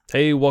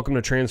Hey, welcome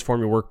to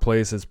Transform Your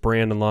Workplace. It's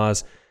Brandon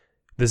Laws.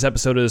 This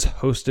episode is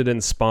hosted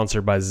and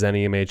sponsored by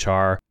Xenium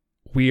HR.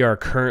 We are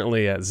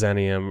currently at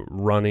Xenium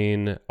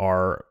running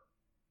our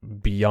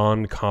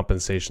Beyond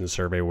Compensation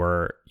survey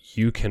where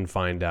you can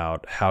find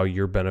out how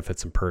your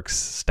benefits and perks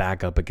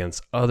stack up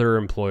against other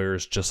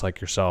employers just like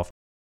yourself.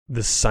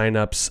 The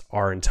signups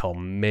are until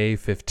May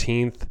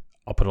 15th.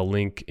 I'll put a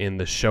link in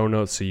the show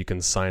notes so you can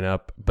sign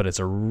up, but it's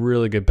a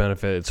really good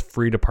benefit. It's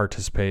free to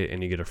participate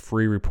and you get a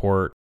free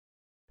report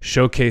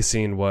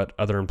showcasing what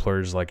other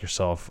employers like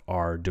yourself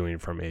are doing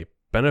from a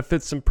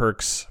benefits and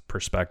perks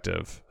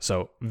perspective.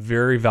 So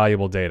very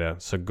valuable data.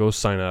 So go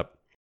sign up.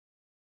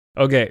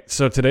 Okay,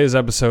 so today's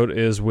episode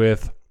is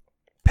with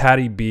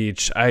Patty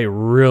Beach. I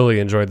really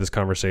enjoyed this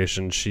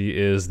conversation. She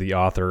is the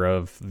author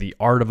of The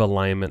Art of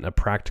Alignment, a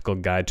practical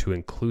guide to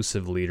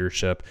inclusive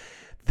leadership.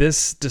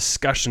 This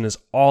discussion is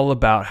all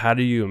about how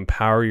do you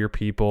empower your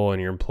people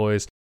and your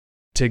employees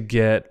to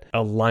get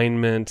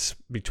alignment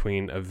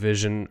between a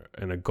vision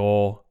and a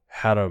goal,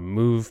 how to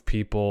move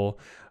people.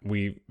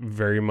 We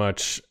very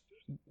much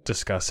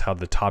discuss how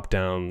the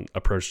top-down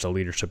approach to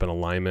leadership and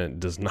alignment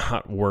does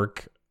not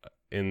work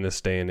in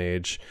this day and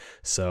age.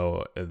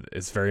 So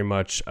it's very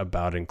much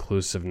about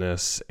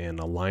inclusiveness and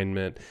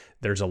alignment.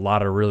 There's a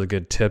lot of really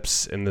good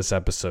tips in this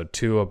episode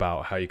too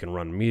about how you can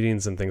run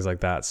meetings and things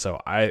like that.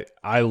 So I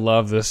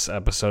love this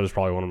episode. It's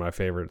probably one of my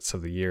favorites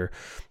of the year.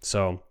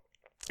 So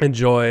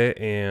enjoy,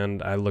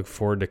 and I look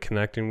forward to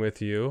connecting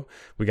with you.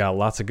 We got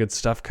lots of good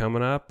stuff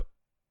coming up.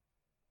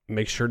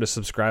 Make sure to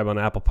subscribe on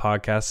Apple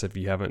Podcasts if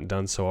you haven't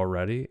done so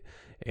already,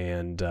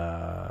 and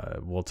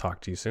we'll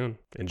talk to you soon.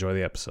 Enjoy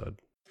the episode.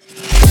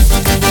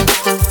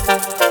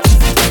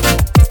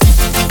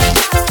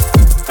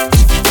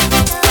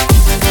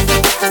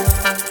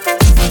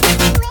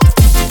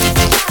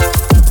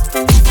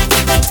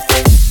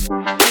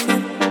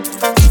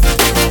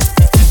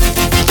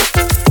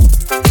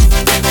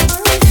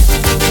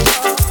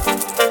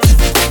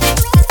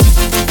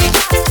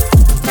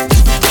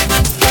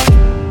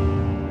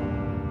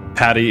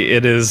 Patty,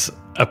 it is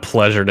a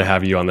pleasure to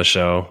have you on the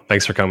show.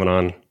 Thanks for coming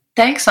on.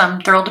 Thanks.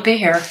 I'm thrilled to be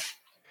here.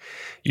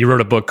 You wrote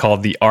a book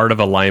called The Art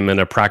of Alignment,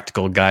 a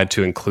practical guide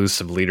to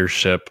inclusive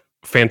leadership.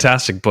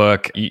 Fantastic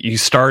book. You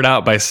start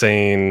out by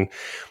saying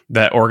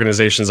that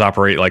organizations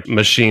operate like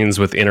machines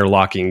with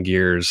interlocking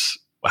gears.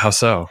 How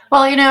so?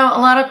 Well, a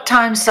lot of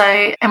times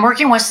I am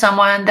working with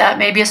someone that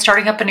maybe is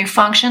starting up a new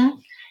function.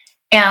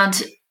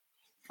 And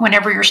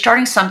whenever you're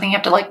starting something, you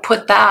have to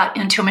put that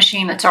into a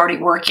machine that's already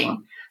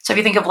working. So if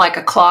you think of like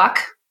a clock,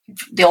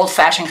 the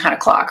old-fashioned kind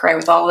of clock, right,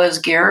 with all those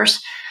gears,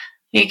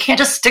 you can't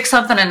just stick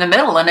something in the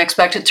middle and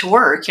expect it to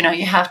work.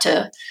 You have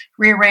to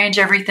rearrange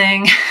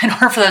everything in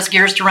order for those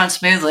gears to run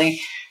smoothly.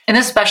 And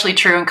this is especially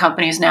true in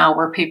companies now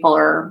where people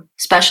are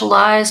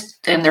specialized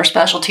and their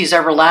specialties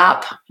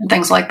overlap and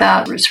things like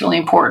that. It's really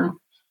important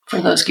for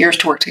those gears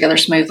to work together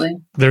smoothly.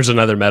 There's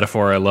another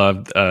metaphor I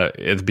loved at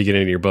the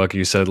beginning of your book.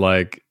 You said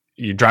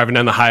you're driving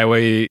down the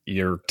highway,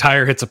 your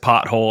tire hits a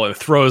pothole, it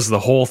throws the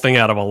whole thing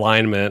out of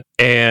alignment,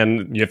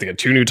 and you have to get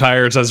 2 new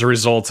tires as a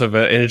result of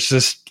it. And it's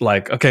just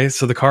okay,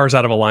 so the car's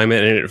out of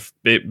alignment and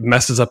it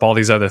messes up all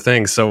these other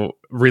things. So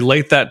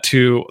relate that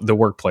to the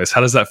workplace. How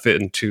does that fit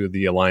into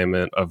the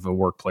alignment of a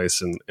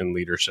workplace and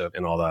leadership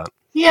and all that?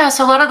 Yeah,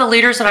 so a lot of the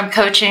leaders that I'm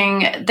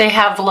coaching, they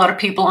have a lot of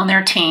people on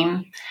their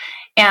team.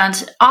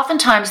 And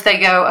oftentimes they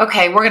go,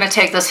 okay, we're going to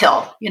take this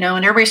hill, and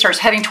everybody starts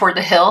heading toward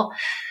the hill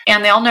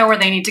and they all know where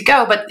they need to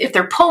go. But if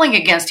they're pulling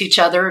against each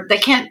other, they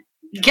can't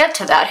get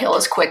to that hill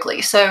as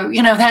quickly. So,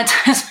 that's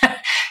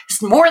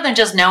it's more than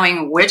just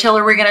knowing which hill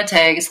are we going to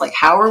take. It's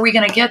how are we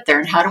going to get there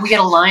and how do we get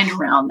aligned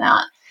around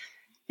that?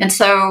 And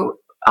so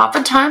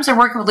oftentimes I'm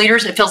working with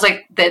leaders, it feels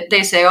like that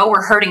they say, oh,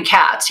 we're herding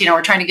cats.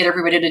 We're trying to get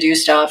everybody to do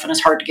stuff and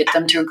it's hard to get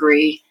them to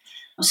agree.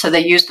 So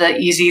they use the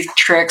easy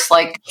tricks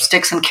like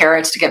sticks and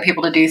carrots to get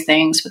people to do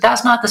things. But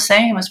that's not the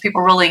same as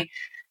people really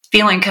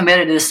feeling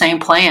committed to the same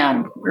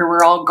plan where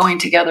we're all going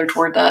together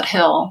toward that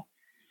hill.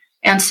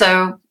 And so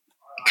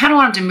I kind of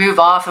wanted to move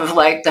off of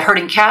the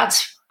herding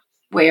cats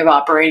way of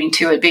operating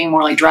to it being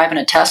more like driving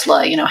a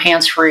Tesla,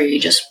 hands-free,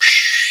 just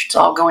it's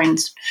all going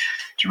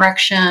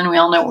direction. We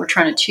all know what we're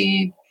trying to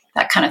achieve,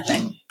 that kind of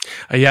thing.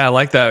 Yeah, I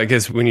like that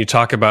because when you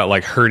talk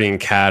about herding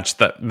cats,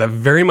 that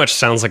very much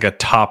sounds like a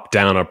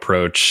top-down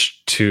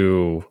approach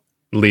to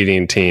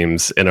leading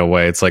teams in a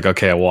way. It's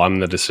okay, well, I'm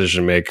the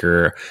decision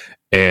maker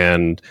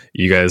and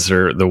you guys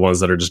are the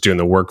ones that are just doing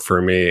the work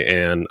for me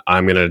and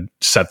I'm going to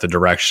set the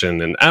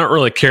direction. And I don't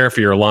really care if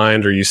you're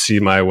aligned or you see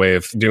my way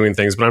of doing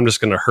things, but I'm just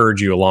going to herd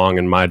you along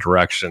in my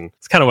direction.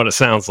 It's kind of what it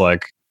sounds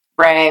like.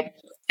 Right.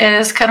 It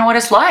is kind of what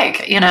it's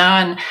like,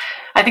 and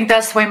I think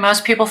that's the way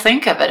most people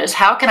think of it is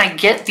how can I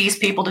get these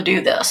people to do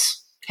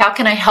this? How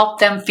can I help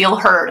them feel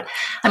heard?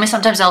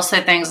 Sometimes they'll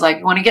say things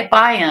like, want to get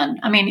buy-in.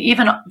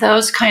 Even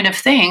those kind of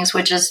things,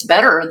 which is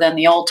better than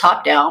the old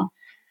top-down.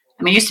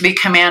 It used to be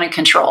command and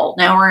control.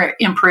 Now we're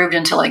improved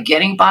into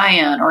getting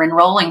buy-in or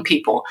enrolling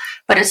people.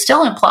 But it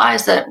still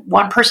implies that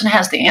one person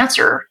has the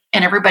answer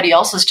and everybody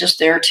else is just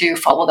there to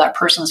follow that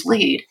person's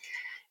lead.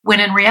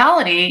 When in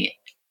reality,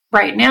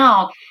 right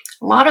now,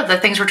 a lot of the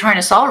things we're trying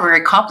to solve are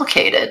very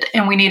complicated,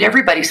 and we need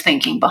everybody's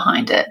thinking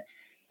behind it.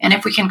 And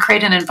if we can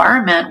create an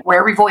environment where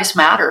every voice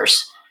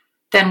matters,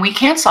 then we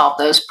can solve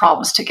those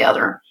problems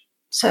together.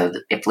 So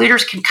if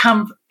leaders can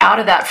come out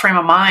of that frame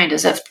of mind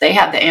as if they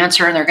have the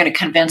answer and they're going to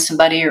convince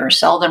somebody or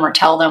sell them or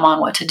tell them on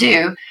what to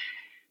do,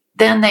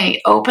 then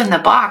they open the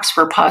box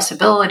for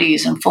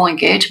possibilities and full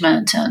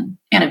engagement and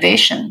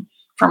innovation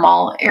from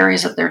all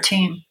areas of their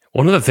team.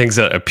 One of the things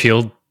that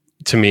appealed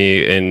to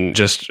me in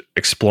just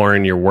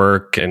exploring your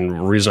work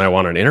and reason I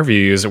wanted to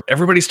interview you is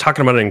everybody's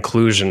talking about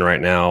inclusion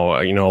right now.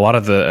 You know,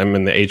 I'm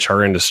in the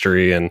HR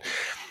industry and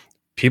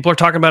people are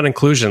talking about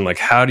inclusion. Like,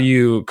 how do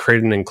you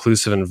create an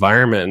inclusive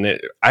environment? And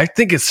I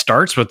think it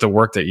starts with the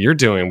work that you're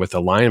doing with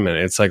alignment.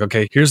 It's like,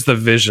 okay, here's the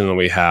vision that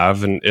we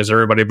have. And is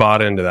everybody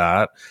bought into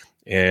that?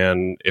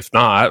 And if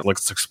not,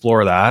 let's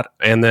explore that.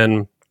 And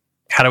then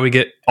how do we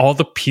get all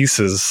the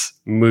pieces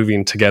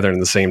moving together in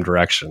the same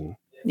direction?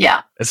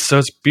 Yeah.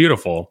 It's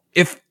beautiful.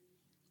 If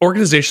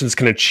organizations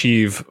can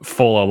achieve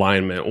full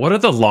alignment, what are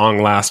the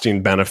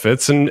long-lasting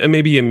benefits and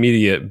maybe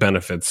immediate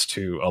benefits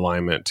to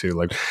alignment too?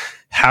 Like,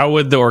 how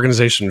would the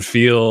organization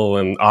feel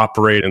and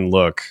operate and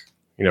look,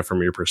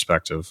 from your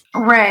perspective?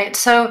 Right.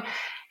 So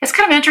it's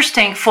kind of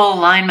interesting, full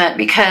alignment,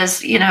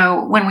 because,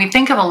 when we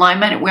think of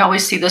alignment, we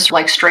always see this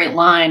like straight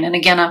line. And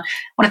again, I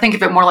want to think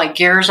of it more like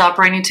gears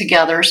operating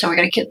together. So we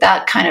got to get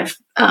that kind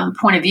of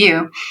point of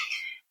view.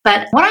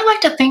 But what I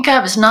like to think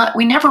of is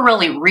we never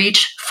really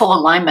reach full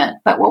alignment,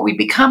 but what we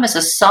become is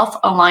a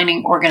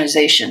self-aligning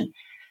organization.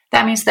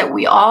 That means that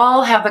we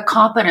all have the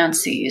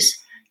competencies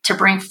to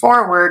bring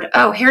forward,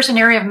 here's an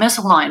area of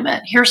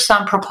misalignment. Here's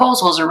some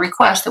proposals or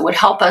requests that would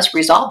help us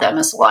resolve that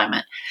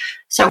misalignment.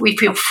 So we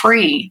feel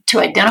free to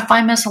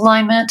identify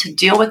misalignment, to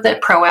deal with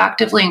it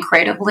proactively and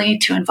creatively,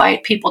 to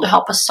invite people to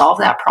help us solve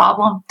that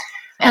problem,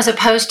 as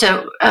opposed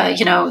to,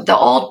 the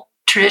old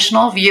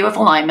traditional view of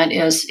alignment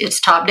is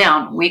it's top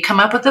down. We come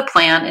up with a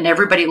plan and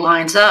everybody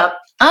lines up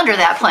under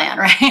that plan,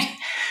 right?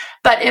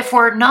 But if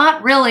we're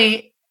not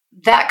really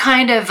that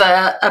kind of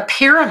a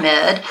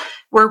pyramid,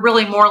 we're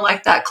really more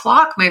like that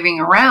clock moving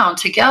around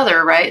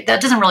together, right? That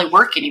doesn't really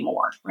work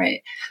anymore,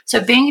 right? So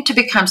to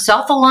become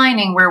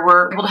self-aligning, where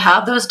we're able to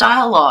have those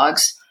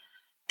dialogues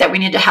that we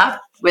need to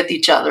have with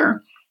each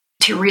other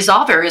to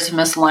resolve areas of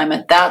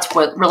misalignment, that's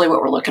what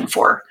we're looking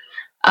for.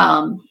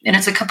 And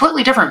it's a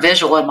completely different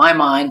visual in my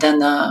mind than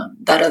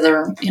that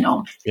other,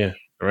 yeah,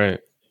 right,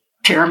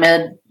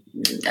 pyramid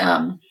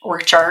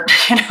org chart.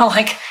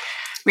 Like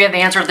we have the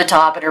answer at the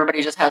top, and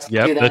everybody just has to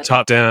do that. The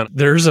top down.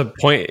 There's a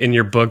point in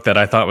your book that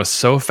I thought was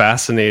so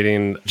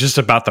fascinating, just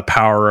about the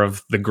power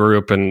of the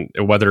group and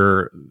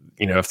whether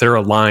if they're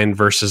aligned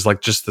versus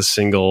like just the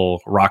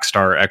single rock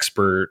star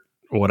expert,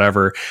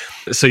 whatever.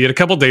 So you had a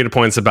couple data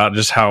points about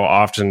just how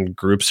often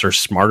groups are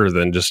smarter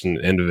than just an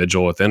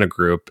individual within a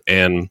group,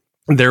 and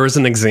there was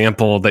an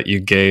example that you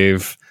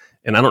gave,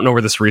 and I don't know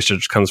where this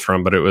research comes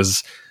from, but it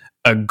was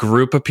a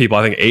group of people,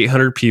 I think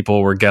 800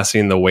 people were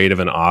guessing the weight of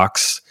an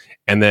ox,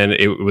 and then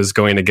it was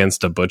going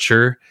against a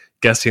butcher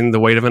guessing the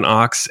weight of an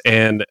ox.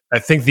 And I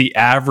think the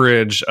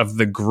average of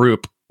the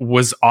group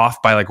was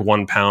off by like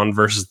 1 pound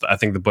versus I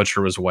think the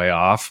butcher was way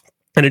off.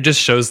 And it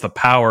just shows the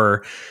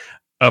power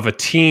of a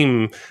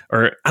team,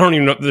 or I don't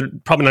even know, they're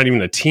probably not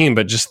even a team,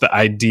 but just the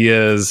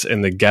ideas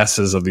and the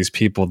guesses of these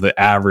people, the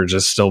average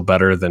is still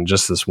better than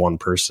just this one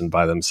person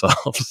by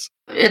themselves.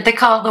 They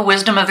call it the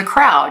wisdom of the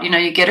crowd.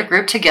 You get a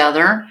group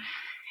together.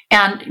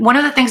 And one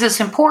of the things that's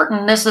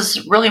important, this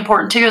is really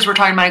important too, as we're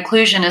talking about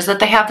inclusion, is that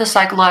they have the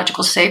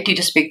psychological safety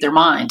to speak their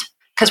mind.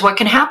 Because what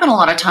can happen a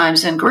lot of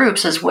times in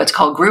groups is what's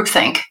called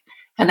groupthink.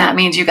 And that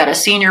means you've got a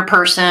senior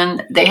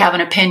person, they have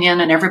an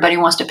opinion, and everybody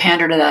wants to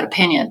pander to that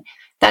opinion.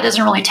 That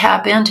doesn't really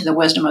tap into the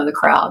wisdom of the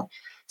crowd.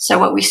 So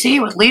what we see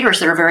with leaders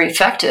that are very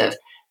effective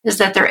is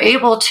that they're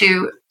able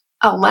to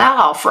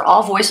allow for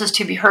all voices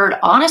to be heard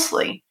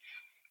honestly.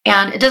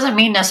 And it doesn't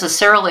mean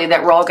necessarily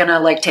that we're all going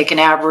to take an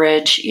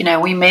average.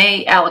 We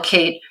may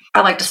allocate,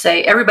 I like to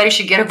say everybody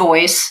should get a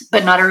voice,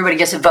 but not everybody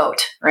gets a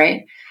vote,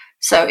 right?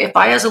 So if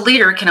I as a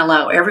leader can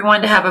allow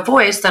everyone to have a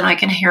voice, then I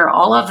can hear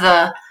all of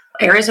the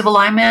areas of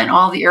alignment,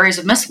 all the areas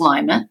of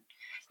misalignment.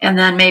 And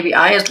then maybe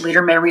I as a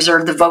leader may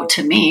reserve the vote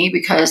to me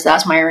because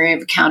that's my area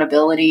of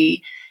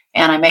accountability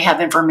and I may have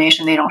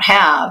information they don't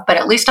have, but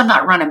at least I'm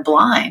not running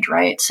blind,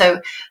 right? So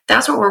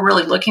that's what we're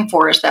really looking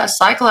for, is that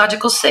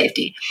psychological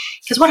safety.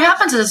 Because what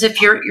happens is if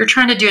you're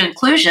trying to do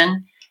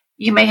inclusion,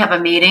 you may have a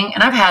meeting,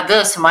 and I've had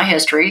this in my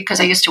history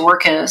because I used to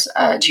work as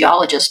a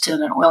geologist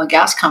in an oil and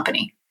gas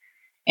company,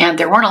 and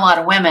there weren't a lot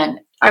of women.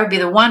 I would be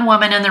the one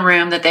woman in the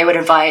room that they would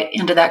invite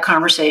into that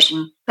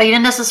conversation, but you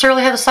didn't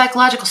necessarily have the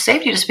psychological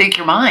safety to speak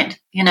your mind.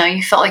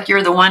 You felt like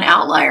you're the one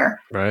outlier.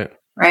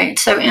 Right.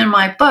 So in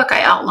my book,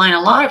 I outline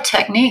a lot of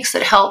techniques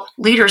that help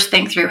leaders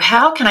think through,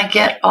 how can I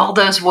get all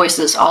those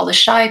voices, all the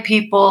shy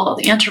people,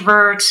 the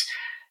introverts,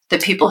 the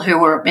people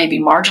who are maybe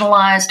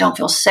marginalized, don't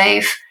feel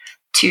safe,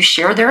 to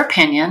share their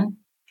opinion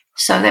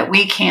so that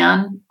we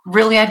can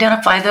really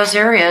identify those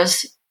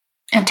areas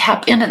and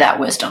tap into that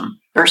wisdom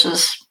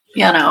versus,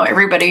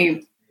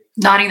 everybody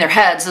nodding their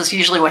heads is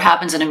usually what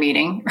happens in a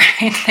meeting,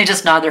 right? They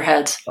just nod their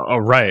heads. Oh,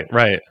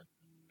 right.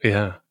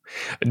 Yeah.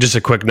 Just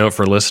a quick note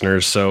for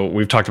listeners. So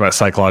we've talked about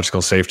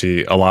psychological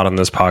safety a lot on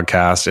this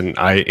podcast, and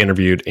I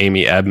interviewed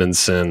Amy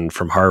Edmondson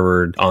from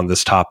Harvard on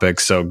this topic.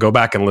 So go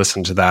back and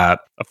listen to that,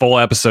 a full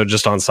episode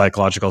just on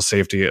psychological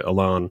safety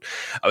alone.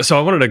 So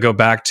I wanted to go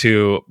back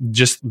to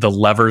just the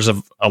levers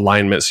of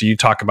alignment. So you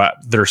talk about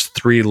there's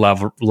 3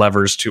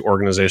 levers to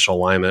organizational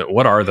alignment.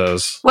 What are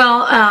those?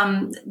 Well,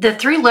 the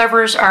 3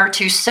 levers are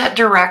to set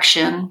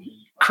direction,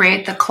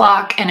 create the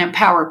clock, and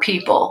empower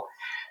people.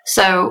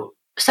 So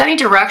setting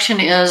direction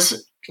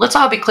is, let's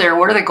all be clear,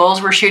 what are the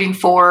goals we're shooting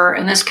for?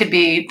 And this could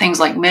be things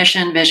like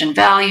mission, vision,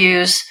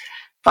 values,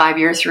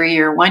 5-year,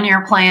 3-year,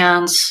 1-year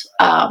plans,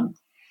 and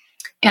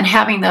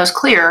having those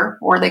clear,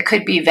 or they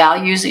could be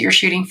values that you're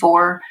shooting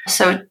for.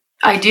 So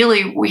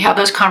ideally, we have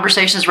those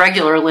conversations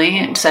regularly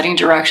and setting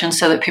direction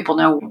so that people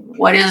know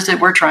what is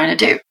it we're trying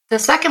to do. The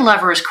second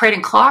lever is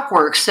creating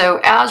clockwork. So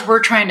as we're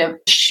trying to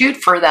shoot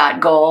for that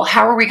goal,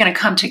 how are we going to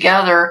come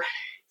together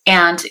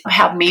and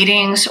have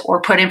meetings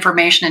or put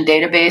information in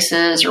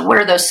databases, or what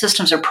are those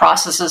systems or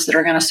processes that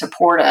are going to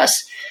support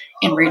us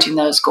in reaching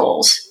those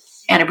goals?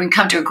 And if we can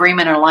come to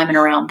agreement and alignment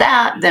around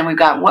that, then we've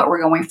got what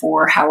we're going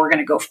for, how we're going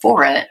to go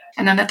for it.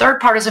 And then the third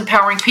part is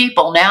empowering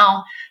people.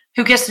 Now,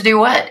 who gets to do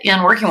what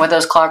in working with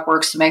those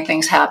clockworks to make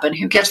things happen?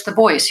 Who gets the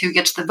voice? Who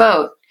gets the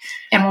vote?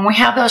 And when we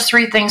have those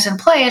 3 things in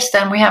place,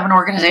 then we have an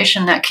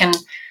organization that can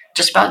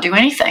just about do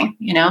anything,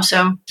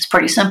 So it's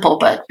pretty simple,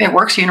 but it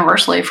works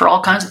universally for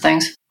all kinds of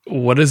things.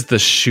 What is the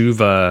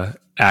SHUVA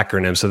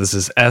acronym? So this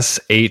is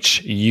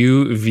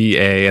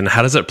SHUVA, and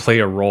how does it play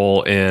a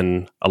role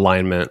in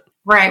alignment?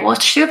 Right. Well,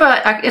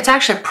 SHUVA, it's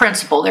actually a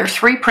principle. There are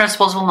 3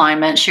 principles of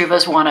alignment. SHUVA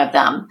is one of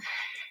them.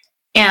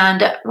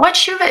 And what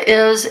SHUVA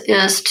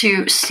is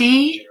to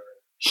see,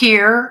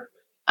 hear,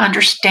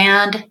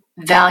 understand,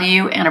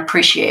 value, and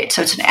appreciate.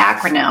 So it's an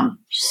acronym: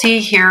 see,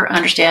 hear,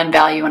 understand,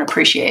 value, and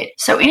appreciate.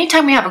 So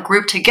anytime we have a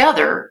group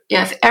together,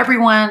 if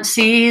everyone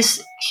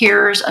sees,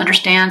 hears,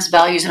 understands,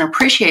 values, and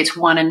appreciates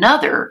one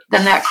another,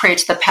 then that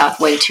creates the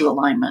pathway to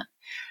alignment.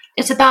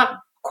 It's about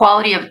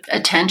quality of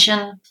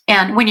attention.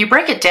 And when you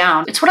break it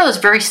down, it's one of those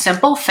very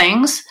simple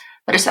things,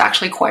 but it's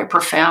actually quite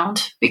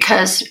profound,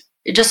 because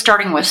just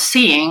starting with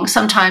seeing,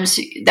 sometimes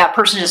that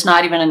person is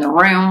not even in the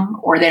room,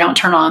 or they don't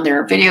turn on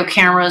their video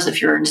cameras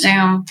if you're in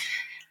Zoom,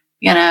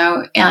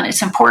 and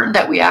it's important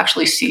that we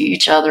actually see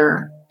each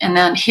other. And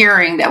then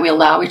hearing, that we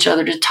allow each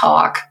other to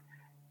talk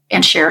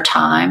and share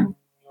time,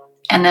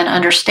 and then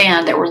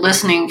understand that we're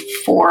listening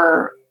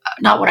for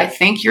not what I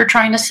think you're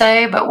trying to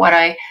say, but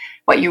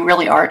what you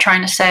really are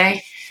trying to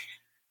say.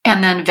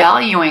 And then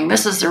valuing,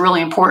 this is the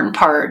really important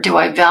part. Do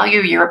I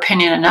value your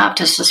opinion enough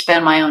to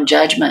suspend my own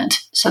judgment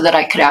so that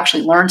I could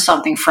actually learn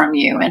something from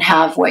you and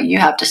have what you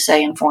have to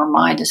say inform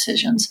my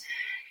decisions?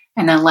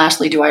 And then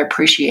lastly, do I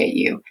appreciate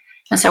you?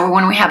 And so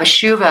when we have a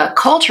SHUVA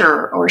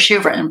culture or a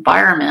SHUVA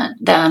environment,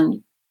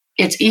 then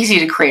it's easy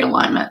to create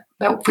alignment.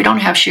 But if we don't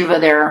have SHUVA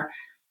there,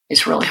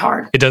 it's really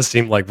hard. It does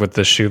seem like with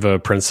the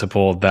SHUVA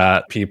principle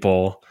that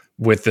people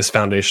with this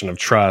foundation of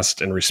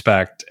trust and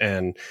respect,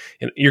 and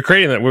you're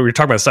creating that, when we're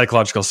talking about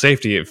psychological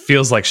safety, it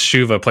feels like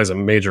SHUVA plays a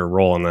major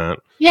role in that.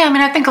 Yeah,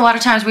 I think a lot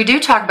of times we do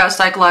talk about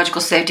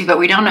psychological safety, but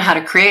we don't know how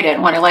to create it.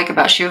 And what I like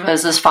about SHUVA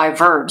is this 5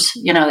 verbs,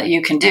 that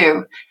you can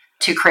do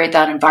to create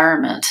that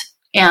environment.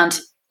 And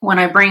when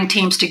I bring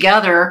teams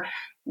together,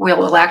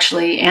 we'll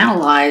actually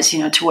analyze,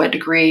 to what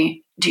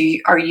degree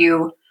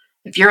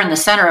if you're in the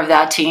center of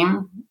that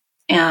team,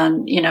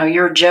 and,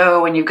 you're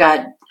Joe and you've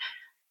got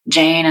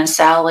Jane and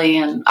Sally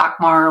and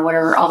Akmar or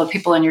whatever, all the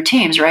people in your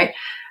teams, right?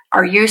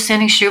 Are you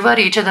sending SHUVA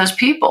to each of those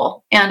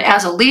people? And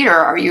as a leader,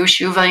 are you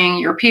SHUVAing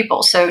your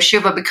people? So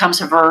SHUVA becomes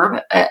a verb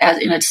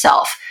in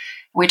itself.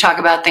 We talk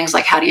about things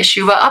like, how do you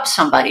SHUVA up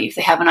somebody? If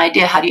they have an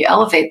idea, how do you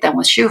elevate them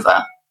with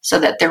SHUVA so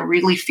that they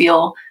really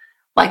feel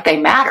like they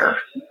matter?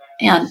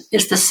 And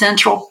it's the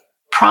central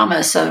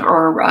promise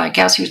or I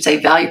guess you would say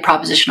value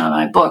proposition of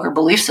my book or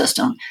belief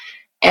system.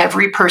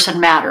 Every person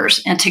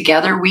matters, and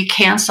together we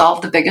can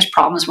solve the biggest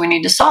problems we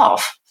need to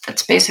solve.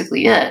 That's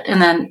basically it. And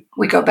then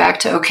we go back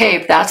to, okay,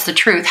 if that's the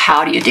truth,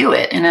 how do you do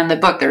it? And in the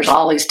book, there's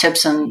all these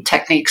tips and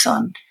techniques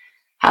on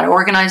how to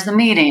organize the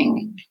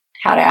meeting,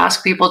 how to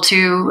ask people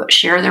to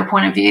share their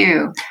point of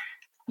view,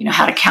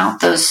 how to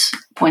count those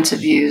points of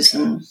views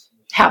and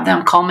have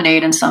them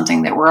culminate in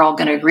something that we're all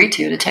going to agree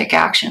to take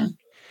action.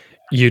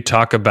 You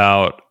talk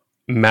about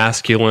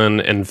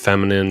masculine and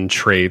feminine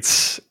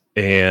traits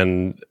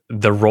and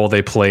the role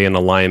they play in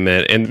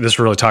alignment. And this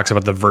really talks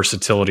about the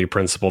versatility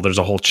principle. There's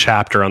a whole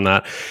chapter on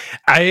that.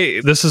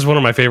 This is one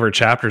of my favorite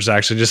chapters,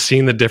 actually, just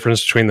seeing the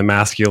difference between the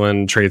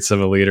masculine traits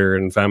of a leader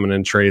and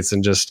feminine traits,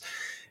 and just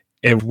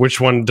which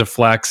one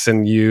deflects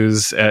and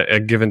use at a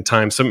given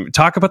time. So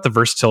talk about the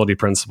versatility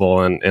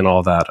principle and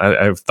all that.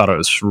 I thought it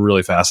was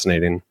really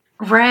fascinating.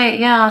 Right.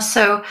 Yeah.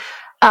 So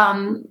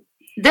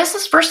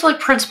this versatility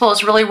principle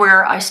is really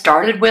where I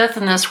started with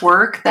in this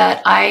work,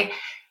 that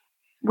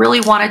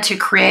really wanted to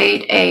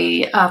create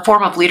a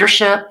form of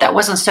leadership that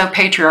wasn't so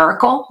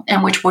patriarchal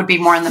and which would be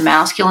more in the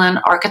masculine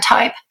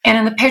archetype. And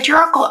in the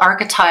patriarchal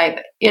archetype,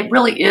 it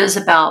really is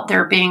about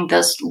there being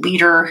this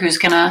leader who's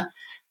going to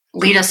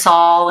lead us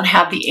all and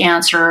have the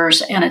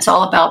answers. And it's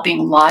all about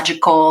being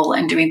logical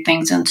and doing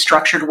things in a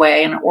structured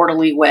way, in an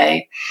orderly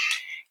way.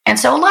 And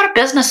so a lot of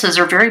businesses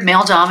are very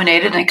male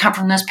dominated and come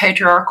from this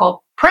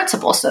patriarchal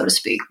principle, so to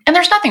speak. And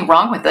there's nothing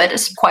wrong with it.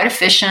 It's quite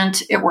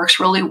efficient. It works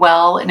really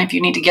well. And if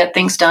you need to get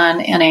things done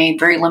in a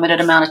very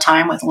limited amount of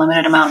time with a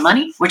limited amount of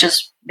money, which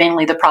is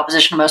mainly the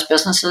proposition of most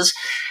businesses,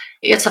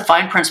 it's a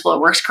fine principle.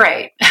 It works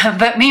great.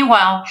 But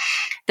meanwhile,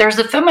 there's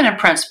the feminine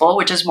principle,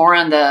 which is more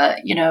on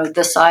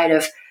the side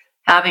of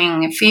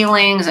having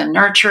feelings and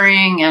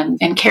nurturing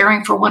and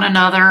caring for one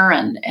another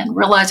and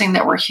realizing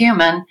that we're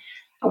human.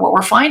 What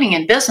we're finding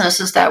in business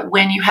is that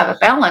when you have a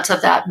balance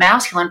of that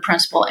masculine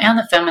principle and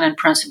the feminine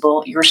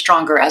principle, you're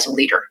stronger as a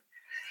leader.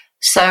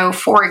 So,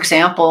 for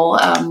example,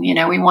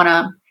 we want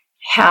to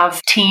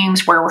have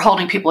teams where we're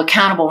holding people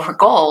accountable for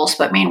goals,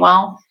 but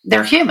meanwhile,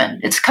 they're human.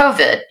 It's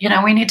COVID.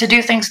 We need to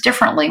do things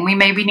differently. We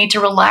maybe need to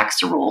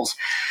relax the rules.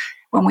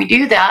 When we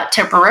do that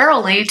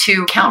temporarily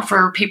to account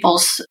for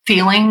people's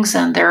feelings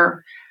and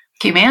their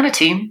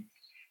humanity,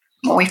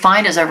 what we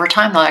find is over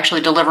time, they'll actually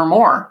deliver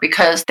more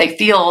because they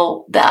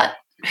feel that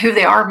who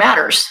they are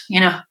matters.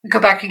 Go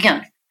back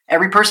again.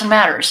 Every person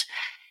matters.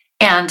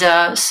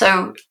 And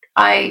so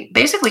I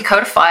basically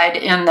codified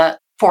in the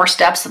 4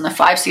 steps and the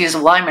 5 C's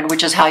of alignment,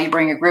 which is how you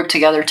bring a group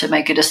together to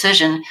make a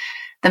decision,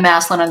 the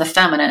masculine and the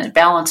feminine. It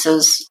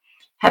balances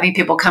having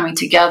people coming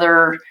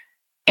together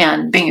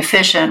and being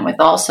efficient with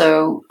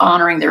also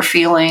honoring their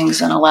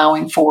feelings and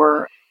allowing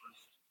for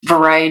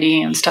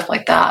variety and stuff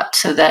like that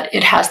so that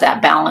it has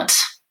that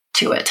balance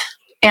to it.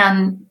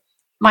 And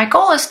my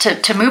goal is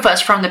to move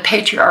us from the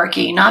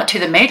patriarchy, not to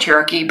the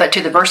matriarchy, but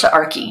to the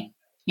versarchy.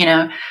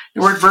 The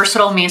word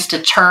versatile means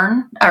to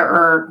turn,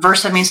 or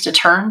versa means to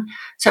turn.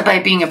 So by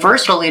being a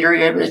versatile leader,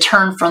 you're able to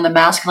turn from the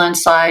masculine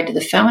side to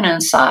the feminine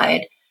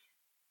side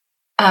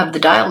of the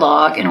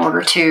dialogue in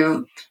order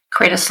to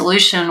create a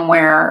solution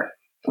where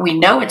we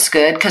know it's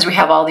good because we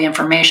have all the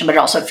information, but it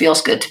also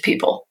feels good to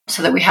people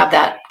so that we have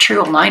that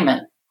true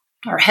alignment.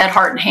 Our head,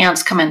 heart, and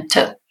hands come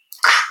into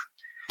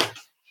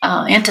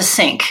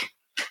sync.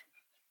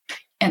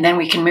 And then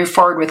we can move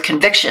forward with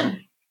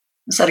conviction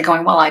instead of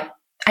going, well,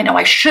 I know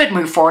I should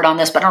move forward on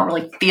this, but I don't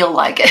really feel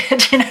like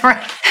it.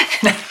 Right?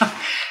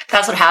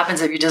 That's what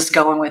happens if you're just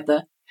going with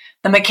the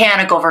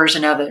mechanical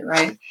version of it,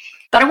 right?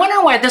 But I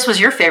wonder why this was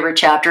your favorite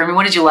chapter. I mean,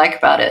 what did you like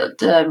about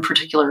it in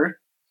particular?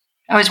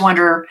 I always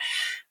wonder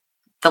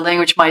the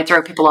language might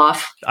throw people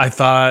off. I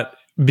thought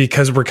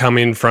because we're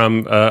coming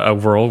from a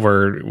world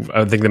where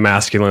I think the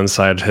masculine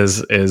side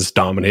is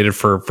dominated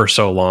for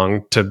so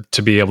long,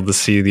 to be able to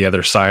see the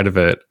other side of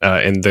it,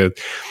 and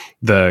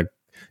the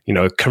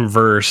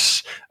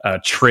converse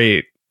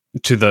trait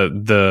to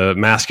the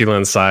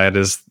masculine side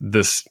is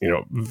this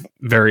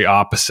very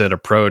opposite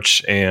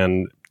approach,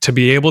 and to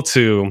be able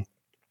to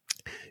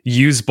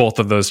use both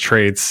of those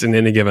traits in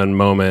any given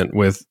moment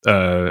with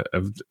a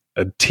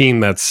team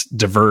that's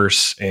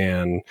diverse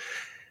and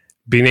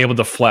being able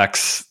to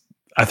flex.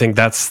 I think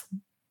that's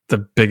the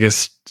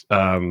biggest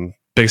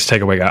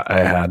takeaway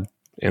I had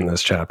in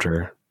this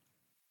chapter.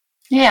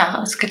 Yeah,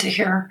 that's good to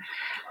hear.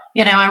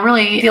 I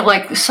really feel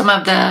like some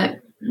of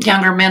the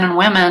younger men and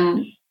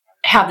women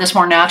have this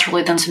more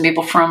naturally than some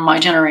people from my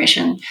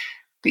generation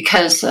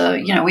because,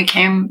 I'm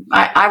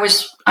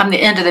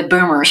the end of the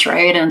boomers,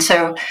 right? And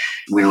so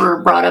we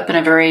were brought up in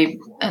a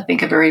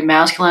very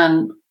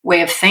masculine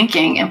way of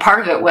thinking. And part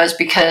of it was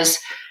because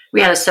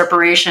we had a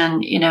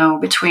separation,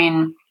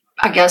 between,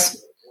 I guess,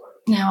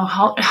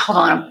 hold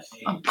on,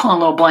 I'm pulling a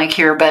little blank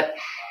here, but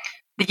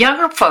the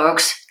younger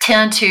folks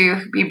tend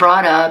to be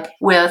brought up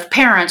with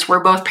parents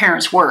where both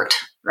parents worked,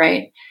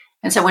 right?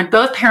 And so when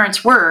both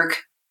parents work,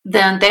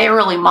 then they are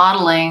really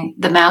modeling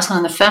the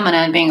masculine and the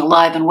feminine being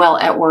alive and well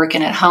at work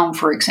and at home,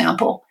 for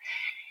example.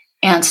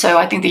 And so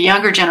I think the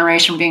younger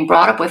generation being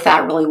brought up with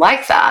that really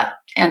like that.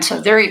 And so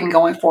they're even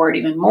going forward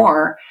even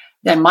more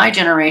than my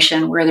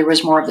generation, where there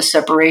was more of the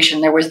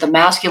separation. There was the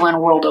masculine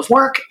world of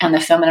work and the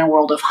feminine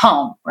world of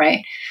home,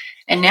 right?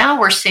 And now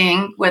we're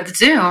seeing with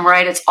Zoom,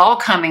 right, it's all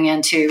coming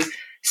into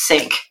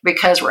sync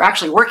because we're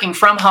actually working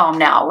from home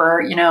now.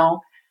 We're,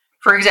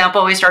 for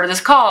example, we started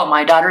this call,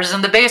 my daughter's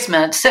in the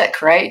basement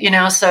sick, right?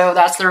 So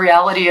that's the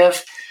reality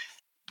of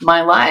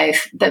my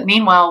life. But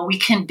meanwhile, we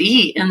can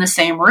be in the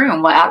same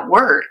room at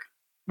work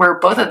where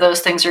both of those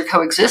things are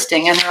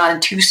coexisting and they're not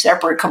in 2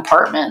 separate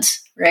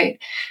compartments,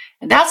 right?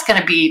 And that's going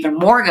to be even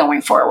more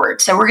going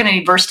forward. So we're going to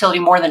need versatility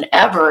more than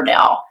ever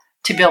now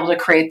to be able to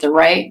create the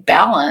right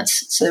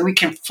balance so that we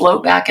can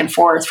float back and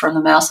forth from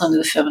the masculine to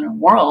the feminine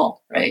world,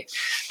 right?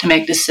 To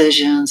make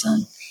decisions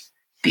and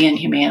be in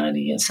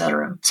humanity,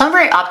 etc. So I'm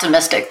very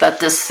optimistic that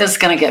this is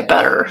going to get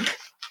better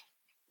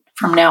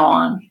from now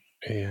on.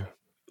 Yeah.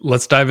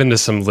 Let's dive into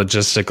some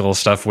logistical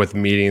stuff with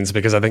meetings,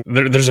 because I think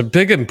there's a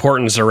big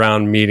importance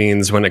around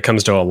meetings when it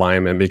comes to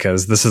alignment,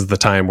 because this is the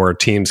time where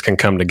teams can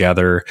come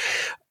together.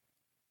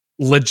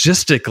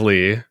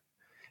 logistically,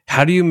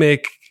 how do you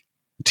make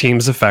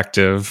teams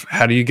effective?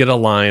 How do you get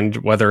aligned,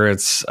 whether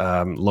it's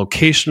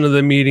location of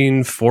the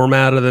meeting,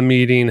 format of the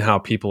meeting, how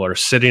people are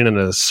sitting in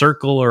a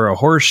circle or a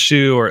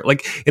horseshoe, or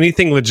like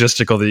anything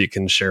logistical that you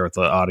can share with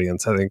the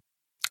audience? I think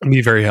it'd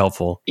be very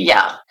helpful.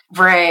 Yeah.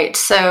 Right.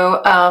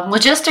 So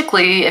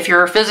logistically, if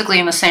you're physically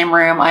in the same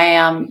room, I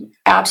am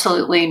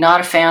absolutely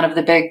not a fan of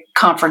the big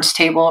conference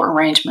table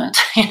arrangement,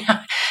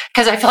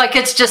 because I feel like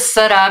it's just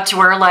set up to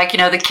where, like,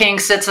 the king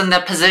sits in the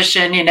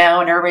position, and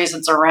everybody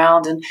sits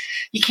around and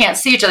you can't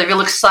see each other. If you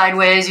look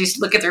sideways, you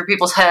look at through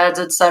people's heads,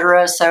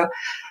 etc. So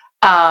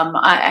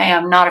I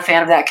am not a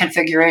fan of that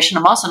configuration.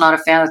 I'm also not a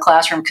fan of the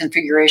classroom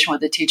configuration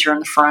with the teacher in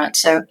the front.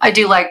 So I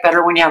do like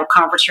better when you have a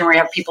conference room where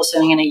you have people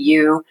sitting in a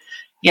U,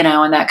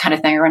 and that kind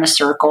of thing, or in a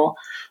circle,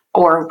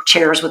 or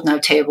chairs with no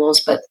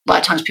tables, but a lot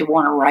of times people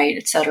want to write,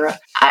 et cetera.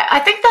 I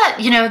think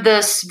that,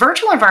 this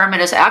virtual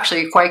environment is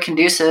actually quite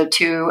conducive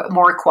to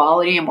more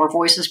equality and more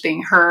voices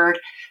being heard.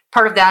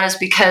 Part of that is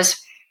because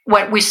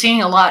what we're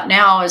seeing a lot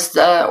now is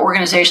the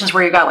organizations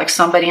where you've got like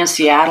somebody in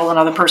Seattle,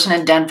 another person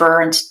in Denver,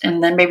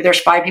 and then maybe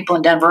there's 5 people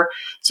in Denver.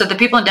 So the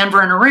people in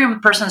Denver in a room, the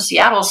person in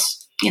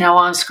Seattle's,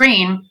 on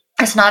screen,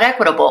 it's not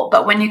equitable.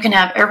 But when you can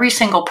have every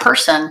single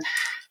person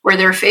where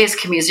their face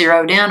can be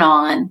zeroed in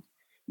on,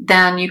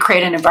 then you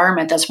create an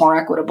environment that's more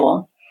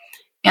equitable.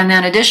 And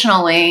then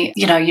additionally,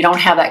 you don't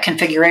have that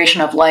configuration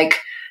of like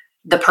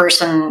the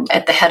person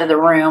at the head of the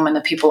room and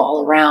the people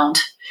all around.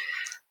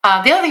 The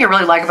other thing I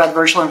really like about the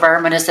virtual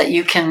environment is that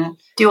you can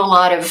do a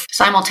lot of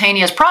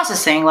simultaneous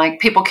processing. Like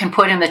people can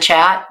put in the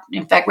chat.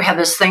 In fact, we have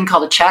this thing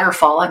called a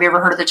chatterfall. Have you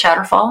ever heard of the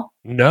chatterfall?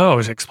 No,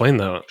 explain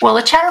that. Well,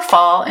 the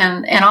chatterfall,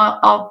 and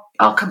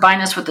I'll combine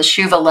this with the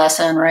Shuva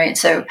lesson, right?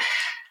 So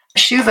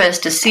Shuva is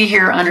to see,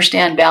 hear,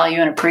 understand, value,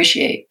 and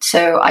appreciate.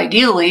 So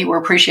ideally, we're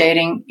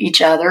appreciating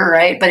each other,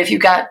 right? But if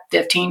you've got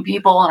 15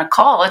 people on a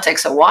call, it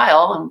takes a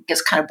while and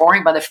gets kind of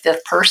boring by the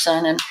 5th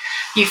person. And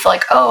you feel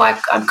like,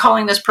 I'm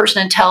calling this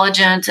person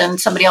intelligent, and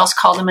somebody else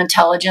called them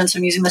intelligence.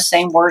 I'm using the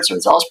same words, so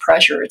it's all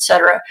pressure, et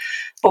cetera.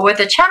 But with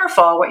the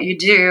chatterfall, what you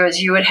do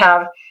is you would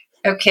have,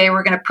 okay,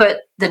 we're going to put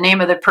the name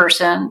of the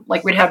person,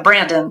 like we'd have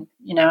Brandon,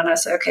 and I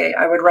say, okay,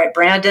 I would write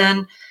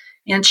Brandon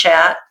in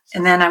chat.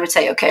 And then I would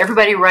say, okay,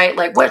 everybody write,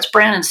 like, what's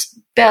Brandon's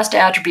best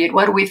attribute?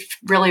 What do we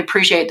really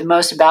appreciate the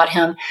most about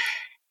him?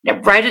 Now,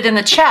 write it in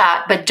the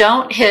chat, but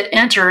don't hit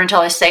enter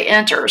until I say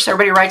enter. So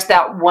everybody writes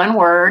that one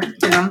word,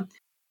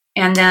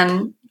 and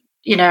then,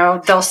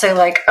 they'll say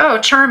like,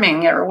 oh,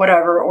 charming or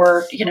whatever,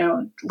 or,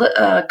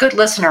 good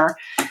listener.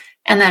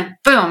 And then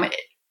boom,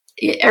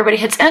 everybody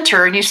hits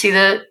enter and you see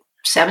the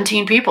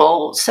 17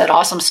 people said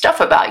awesome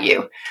stuff about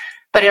you.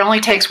 But it only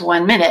takes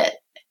 1 minute.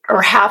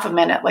 Or half a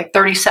minute, like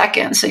 30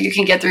 seconds. So you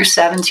can get through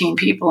 17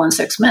 people in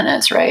 6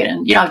 minutes, right?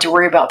 And you don't have to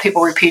worry about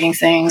people repeating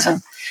things.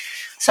 And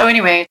so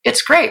anyway,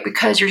 it's great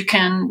because it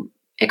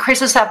creates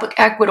this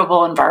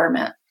equitable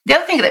environment. The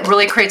other thing that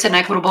really creates an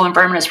equitable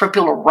environment is for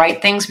people to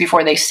write things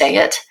before they say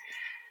it.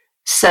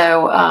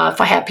 So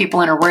if I have people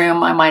in a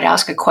room, I might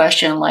ask a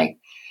question like,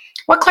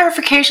 what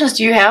clarifications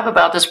do you have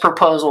about this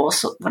proposal?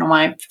 So one of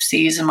my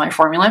C's in my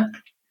formula.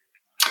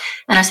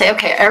 And I say,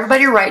 okay,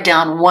 everybody write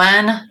down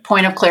one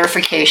point of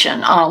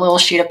clarification on a little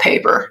sheet of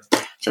paper.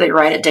 So they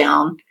write it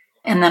down.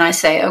 And then I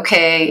say,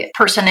 okay,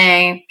 person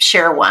A,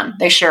 share one.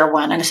 They share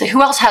one. And I say,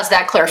 who else has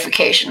that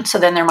clarification? So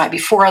then there might be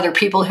 4 other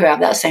people who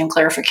have that same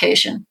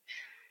clarification.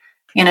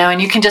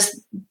 And you can just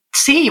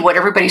see what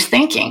everybody's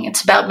thinking.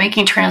 It's about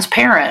making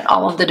transparent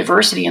all of the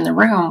diversity in the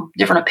room,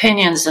 different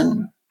opinions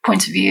and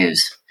points of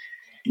views.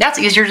 That's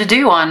easier to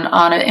do in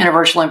a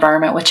virtual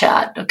environment with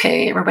chat.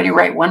 Okay, everybody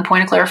write one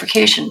point of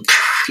clarification.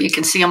 You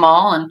can see them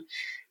all, and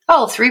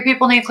 3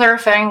 people need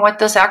clarifying what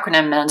this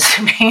acronym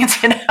means.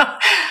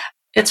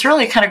 It's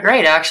really kind of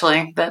great,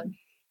 actually. But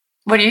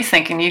what are you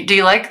thinking? Do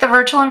you like the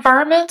virtual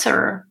environment,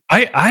 or?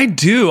 I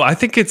do. I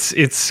think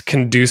it's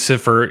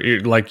conducive for,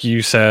 like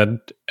you said,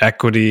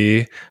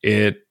 equity.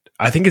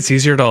 I think it's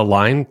easier to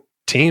align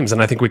teams,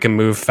 and I think we can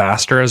move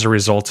faster as a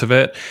result of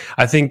it.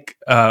 I think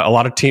a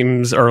lot of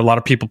teams or a lot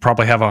of people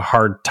probably have a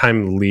hard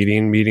time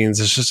leading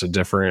meetings. It's just a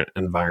different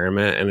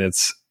environment, and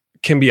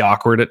can be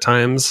awkward at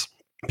times.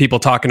 People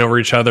talking over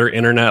each other,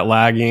 internet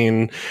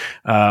lagging.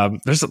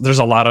 There's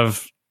a lot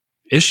of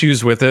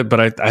issues with it,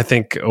 but I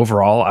think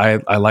overall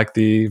I like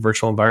the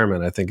virtual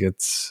environment. I think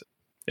it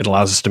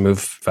allows us to move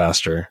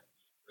faster.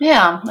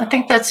 Yeah, I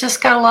think that's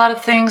just got a lot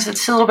of things.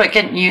 It's a little bit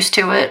getting used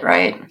to it,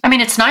 right? I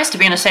mean, it's nice to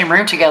be in the same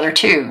room together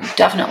too,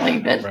 definitely.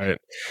 But right.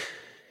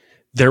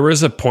 There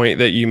was a point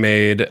that you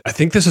made, I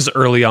think this is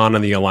early on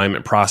in the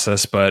alignment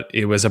process, but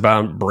it was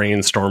about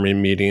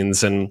brainstorming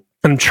meetings, and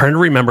I'm trying to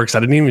remember because I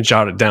didn't even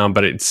jot it down,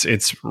 but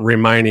it's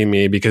reminding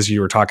me because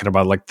you were talking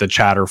about like the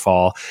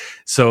chatterfall.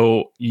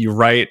 So you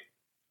write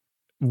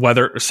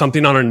whether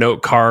something on a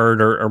note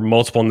card or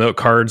multiple note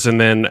cards,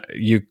 and then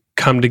you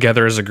come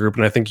together as a group,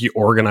 and I think you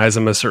organize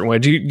them a certain way.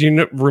 Do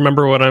you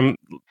remember what I'm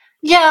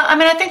Yeah, I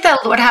mean, I think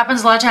that what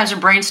happens a lot of times in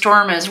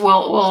brainstorm is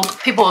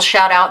people will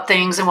shout out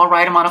things and we'll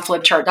write them on a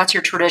flip chart. That's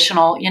your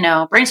traditional,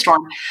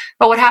 brainstorm.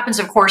 But what happens,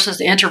 of course, is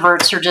the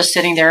introverts are just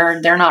sitting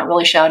there. They're not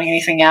really shouting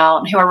anything out.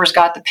 And whoever's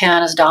got the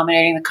pen is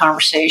dominating the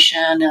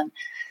conversation and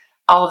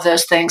all of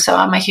those things. So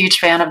I'm a huge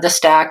fan of the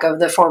stack of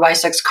the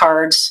 4x6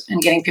 cards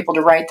and getting people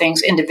to write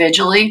things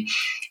individually.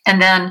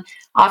 And then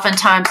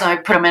oftentimes I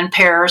put them in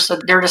pairs. So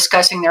they're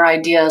discussing their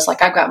ideas.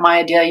 Like, I've got my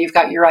idea, you've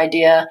got your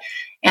idea.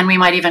 And we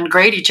might even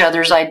grade each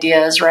other's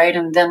ideas, right?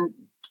 And then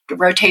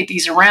rotate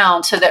these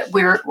around so that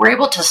we're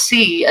able to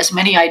see as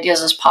many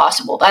ideas as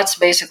possible. That's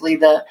basically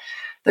the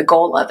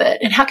goal of it.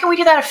 And how can we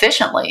do that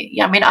efficiently?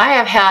 Yeah, I mean, I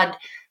have had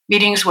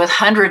meetings with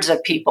hundreds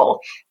of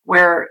people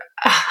where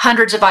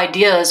hundreds of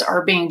ideas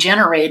are being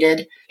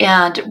generated,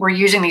 and we're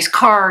using these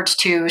cards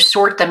to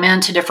sort them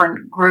into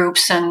different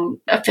groups and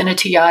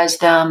affinityize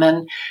them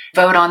and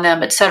vote on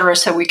them, et cetera,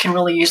 so we can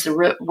really use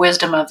the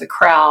wisdom of the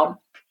crowd.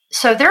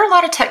 So there are a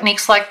lot of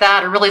techniques like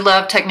that. I really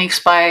love techniques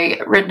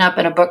written up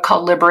in a book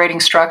called Liberating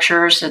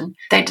Structures, and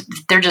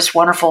they're just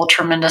wonderful,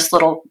 tremendous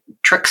little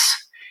tricks.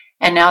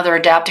 And now they're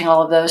adapting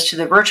all of those to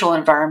the virtual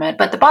environment.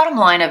 But the bottom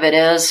line of it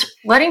is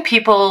letting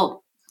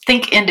people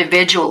think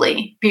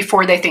individually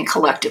before they think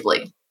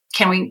collectively.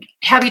 Can we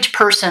have each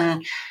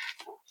person,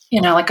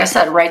 like I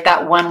said, write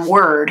that one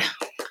word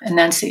and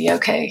then see,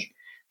 okay,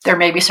 there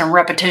may be some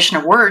repetition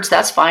of words.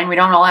 That's fine. We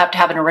don't all have to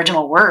have an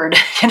original word,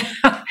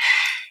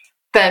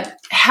 But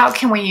how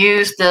can we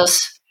use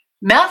this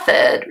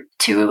method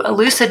to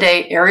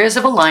elucidate areas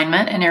of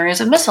alignment and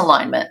areas of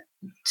misalignment?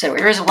 So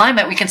areas of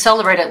alignment, we can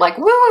celebrate it like,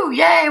 woo,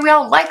 yay, we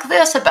all like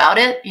this about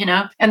it,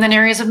 And then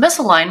areas of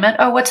misalignment,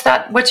 oh, what's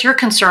that? What's your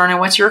concern and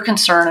what's your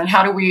concern? And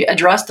how do we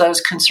address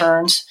those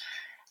concerns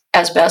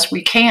as best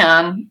we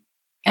can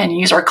and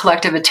use our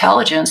collective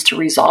intelligence to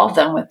resolve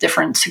them with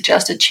different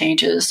suggested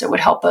changes that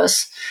would help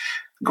us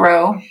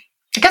grow?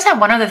 I guess I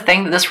have one other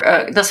thing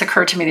that this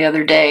occurred to me the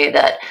other day,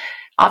 that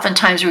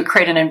oftentimes we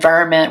create an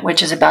environment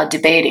which is about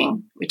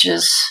debating, which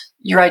is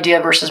your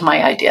idea versus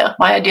my idea.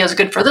 My idea is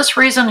good for this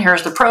reason.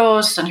 Here's the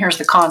pros and here's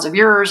the cons of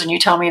yours. And you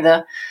tell me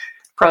the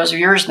pros of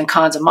yours and the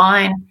cons of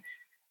mine.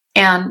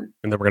 And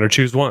then we're going to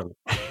choose one.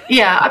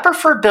 Yeah, I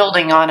prefer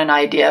building on an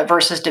idea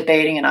versus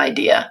debating an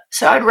idea.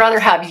 So I'd rather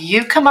have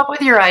you come up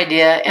with your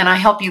idea and I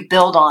help you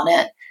build on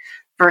it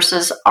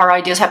versus our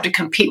ideas have to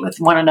compete with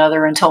one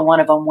another until one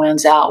of them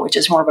wins out, which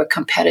is more of a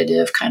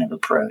competitive kind of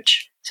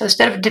approach. So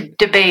instead of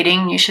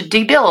debating, you should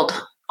debuild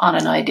on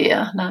an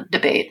idea, not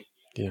debate.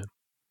 Yeah.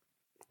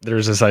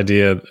 There's this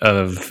idea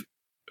of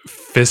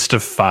fist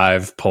of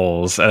five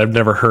polls. And I've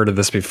never heard of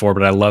this before,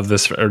 but I love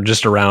this,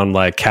 just around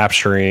like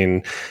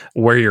capturing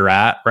where you're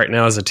at right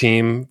now as a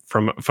team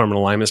from an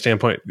alignment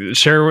standpoint.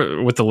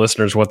 Share with the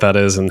listeners what that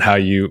is and how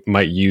you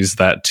might use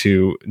that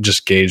to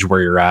just gauge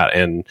where you're at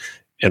and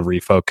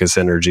refocus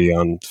energy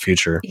on the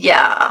future.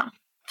 Yeah.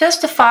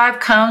 Fist of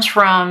five comes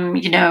from,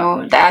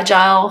 the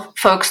agile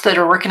folks that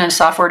are working in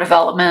software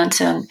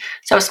development. And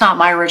so it's not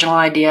my original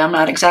idea. I'm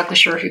not exactly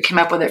sure who came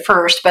up with it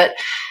first. But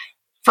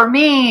for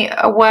me,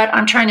 what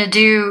I'm trying to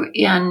do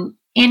in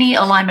any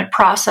alignment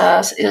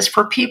process is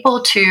for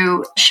people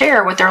to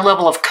share what their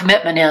level of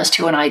commitment is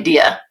to an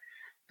idea.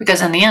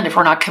 Because in the end, if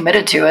we're not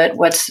committed to it,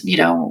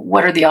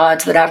 what are the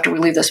odds that after we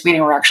leave this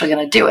meeting, we're actually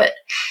going to do it?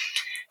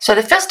 So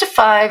the Fist of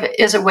Five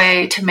is a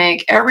way to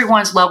make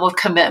everyone's level of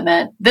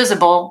commitment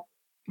visible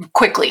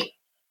quickly.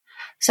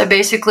 So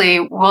basically,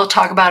 we'll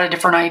talk about a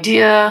different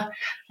idea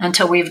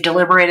until we've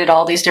deliberated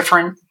all these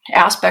different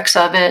aspects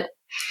of it.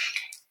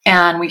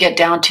 And we get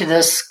down to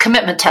this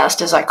commitment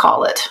test, as I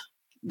call it.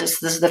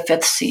 This is the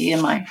fifth C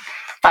in my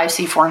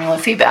 5C formula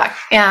feedback.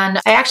 And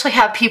I actually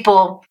have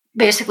people,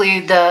 basically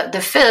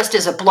the fist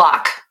is a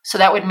block. So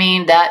that would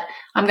mean that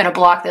I'm going to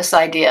block this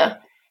idea.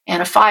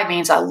 And a 5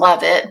 means I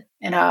love it.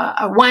 And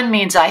a 1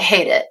 means I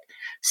hate it.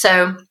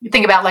 So you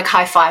think about like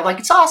high five, like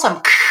it's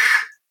awesome,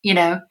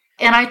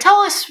 And I tell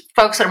us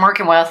folks that I'm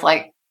working with,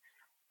 like,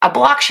 a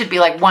block should be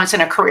like once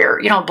in a career.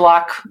 You don't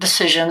block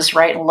decisions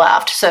right and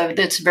left. So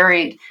it's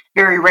very,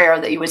 very rare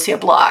that you would see a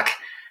block.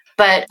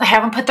 But I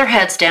have them put their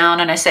heads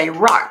down and I say,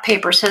 rock,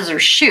 paper,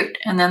 scissors, shoot.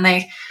 And then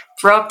they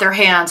throw up their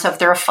hands. So if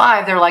they're a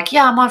 5, they're like,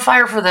 yeah, I'm on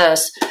fire for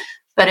this.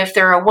 But if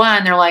they're a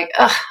 1, they're like,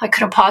 ugh, I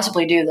couldn't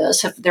possibly do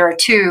this. If they're a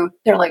 2,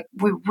 they're like,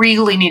 we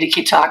really need to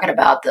keep talking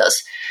about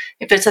this.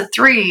 If it's a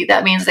 3,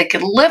 that means they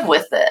could live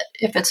with it.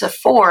 If it's a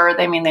 4,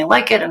 they mean they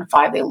like it, and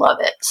 5, they love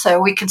it.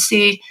 So we can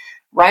see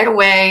right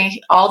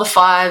away all the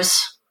 5s,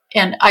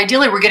 and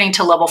ideally we're getting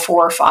to level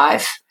 4 or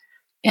 5,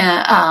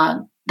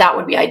 and that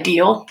would be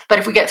ideal. But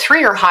if we get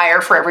 3 or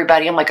higher for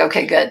everybody, I'm like,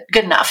 okay,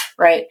 good enough,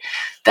 right?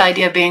 The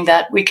idea being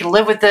that we can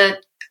live with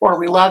it or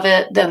we love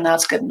it, then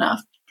that's good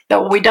enough.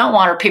 But what we don't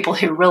want are people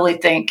who really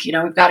think,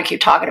 we've got to keep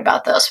talking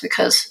about this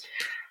because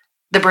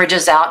the bridge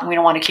is out and we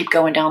don't want to keep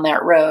going down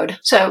that road.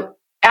 So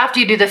after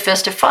you do the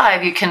Fist of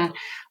Five, you can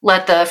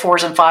let the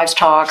 4s and 5s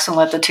talk and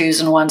let the 2s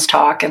and 1s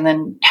talk and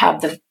then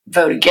have the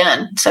vote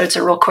again. So it's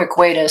a real quick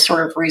way to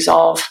sort of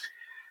resolve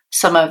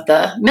some of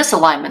the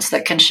misalignments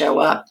that can show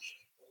up.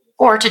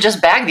 or to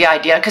just bag the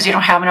idea because you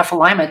don't have enough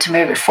alignment to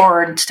move it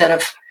forward instead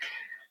of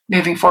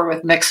moving forward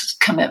with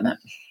mixed commitment.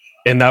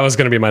 And that was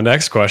going to be my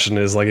next question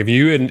is like, if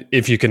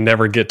you can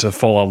never get to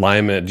full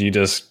alignment, do you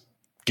just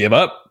give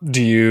up?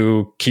 Do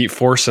you keep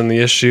forcing the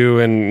issue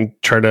and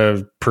try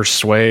to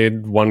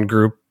persuade one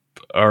group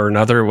or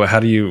another? What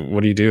do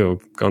you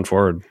do going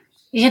forward?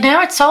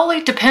 It's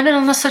solely dependent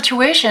on the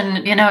situation.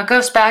 It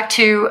goes back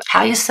to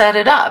how you set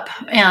it up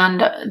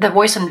and the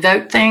voice and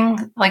vote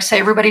thing. Like say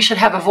everybody should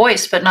have a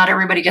voice, but not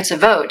everybody gets a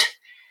vote.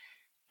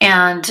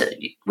 And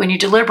when you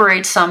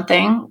deliberate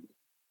something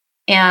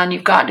and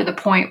you've gotten to the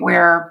point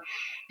where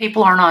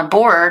people aren't on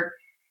board,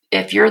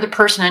 if you're the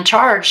person in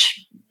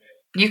charge,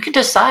 you can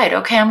decide,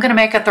 okay, I'm going to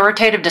make an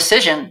authoritative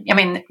decision. I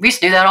mean, we used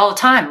to do that all the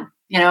time,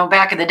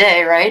 back in the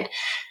day, right?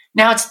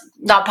 Now it's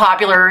not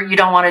popular. You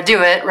don't want to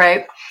do it,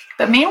 right?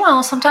 But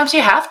meanwhile, sometimes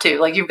you have to.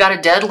 Like you've got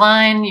a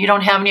deadline. You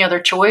don't have any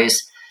other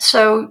choice.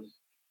 So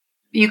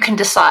you can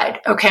decide,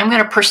 okay, I'm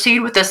going to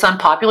proceed with this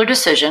unpopular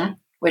decision,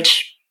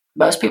 which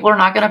most people are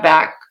not going to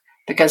back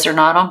because they're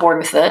not on board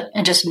with it.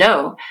 And just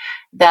know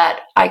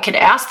that I could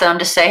ask them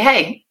to say,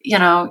 hey,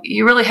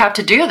 you really have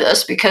to do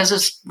this because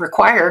it's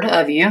required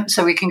of you.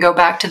 So we can go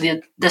back to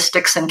the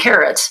sticks and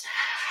carrots.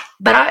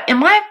 But in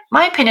my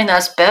opinion,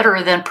 that's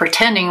better than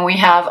pretending we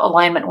have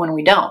alignment when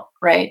we don't,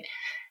 right?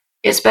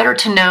 It's better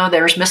to know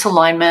there's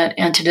misalignment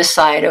and to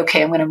decide,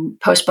 okay, I'm going to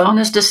postpone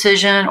this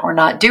decision or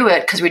not do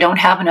it because we don't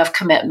have enough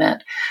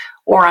commitment,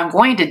 or I'm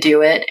going to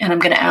do it and I'm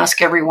going to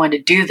ask everyone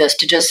to do this,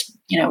 to just,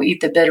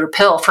 eat the bitter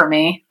pill for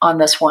me on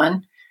this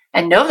one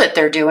and know that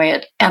they're doing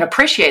it and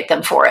appreciate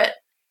them for it.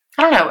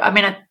 I don't know. I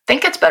mean, I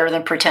think it's better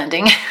than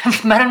pretending,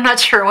 but I'm not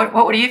sure.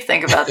 What do you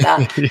think about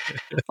that? Yeah.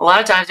 A lot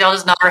of times y'all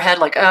just nod our head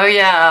like, oh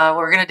yeah,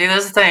 we're going to do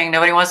this thing.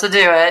 Nobody wants to do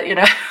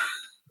it,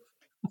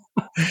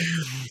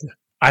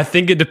 I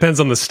think it depends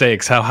on the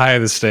stakes. How high are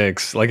the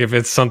stakes? Like if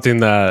it's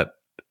something that,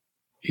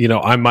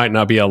 I might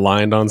not be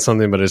aligned on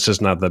something, but it's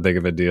just not that big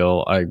of a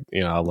deal.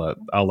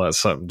 I'll let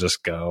something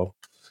just go.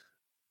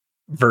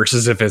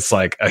 Versus if it's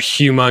like a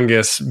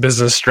humongous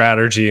business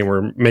strategy and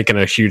we're making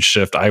a huge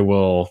shift, I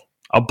would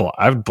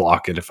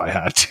block it if I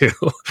had to.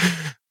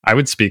 I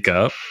would speak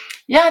up.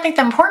 Yeah, I think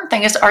the important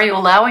thing is, are you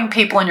allowing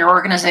people in your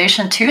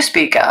organization to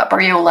speak up?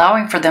 Are you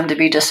allowing for them to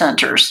be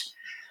dissenters?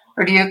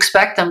 Or do you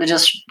expect them to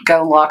just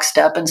go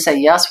lockstep and say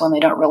yes when they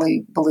don't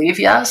really believe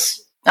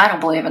yes? I don't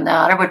believe in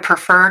that. I would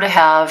prefer to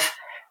have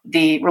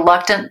the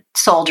reluctant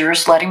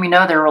soldiers letting me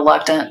know they're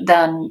reluctant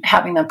than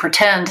having them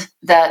pretend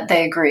that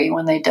they agree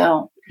when they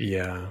don't.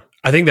 Yeah.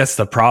 I think that's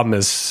the problem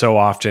is so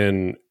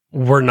often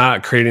we're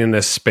not creating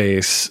this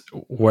space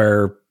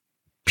where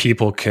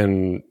people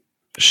can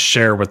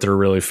share what they're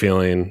really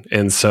feeling.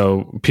 And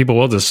so people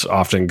will just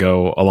often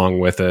go along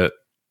with it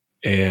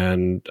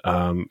and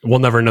we'll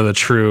never know the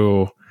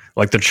true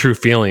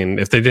feeling.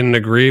 If they didn't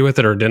agree with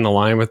it or didn't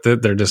align with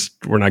it,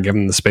 we're not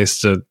giving them the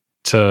space to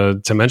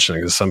mention it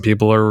because some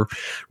people are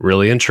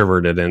really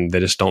introverted and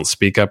they just don't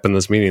speak up in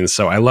those meetings.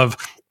 So I love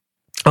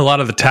a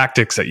lot of the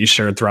tactics that you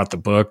shared throughout the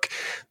book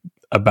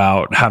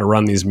about how to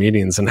run these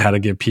meetings and how to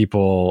give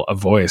people a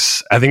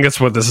voice. I think that's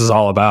what this is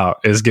all about,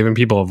 is giving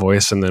people a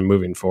voice and then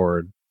moving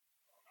forward.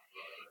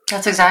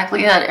 That's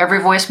exactly it.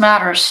 Every voice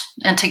matters.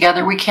 And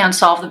together we can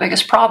solve the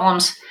biggest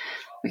problems.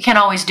 We can't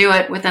always do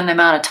it within the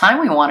amount of time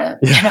we want it,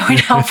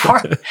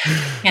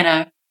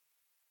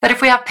 But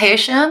if we have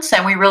patience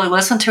and we really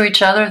listen to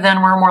each other,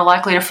 then we're more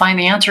likely to find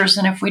the answers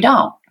than if we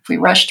don't. If we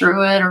rush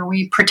through it or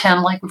we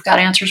pretend like we've got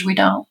answers, we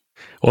don't.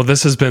 Well,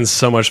 this has been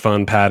so much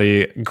fun,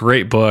 Patty.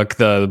 Great book.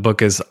 The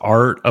book is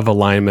Art of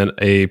Alignment,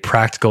 a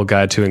practical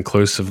guide to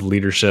inclusive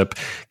leadership.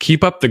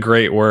 Keep up the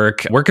great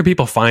work. Where can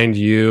people find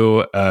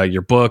you,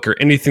 your book, or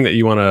anything that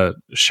you want to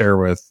share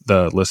with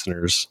the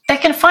listeners? They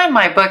can find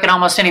my book at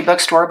almost any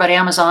bookstore, but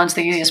Amazon's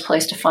the easiest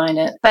place to find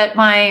it. But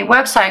my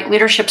website,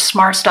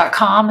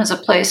 leadershipsmarts.com, is a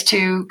place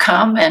to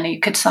come, and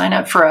you could sign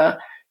up for a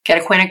get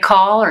acquainted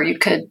call, or you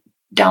could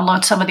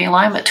download some of the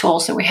alignment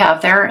tools that we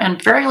have there.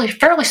 And fairly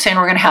soon,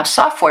 we're going to have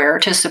software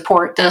to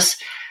support this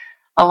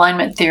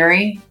alignment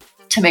theory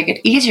to make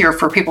it easier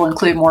for people to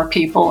include more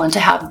people and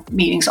to have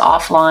meetings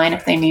offline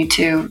if they need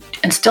to,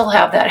 and still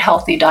have that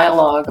healthy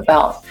dialogue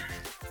about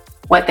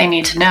what they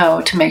need to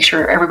know to make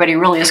sure everybody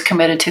really is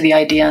committed to the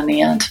idea in the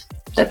end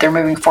that they're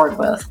moving forward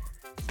with.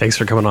 Thanks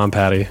for coming on,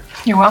 Patty.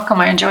 You're welcome.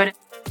 I enjoyed it.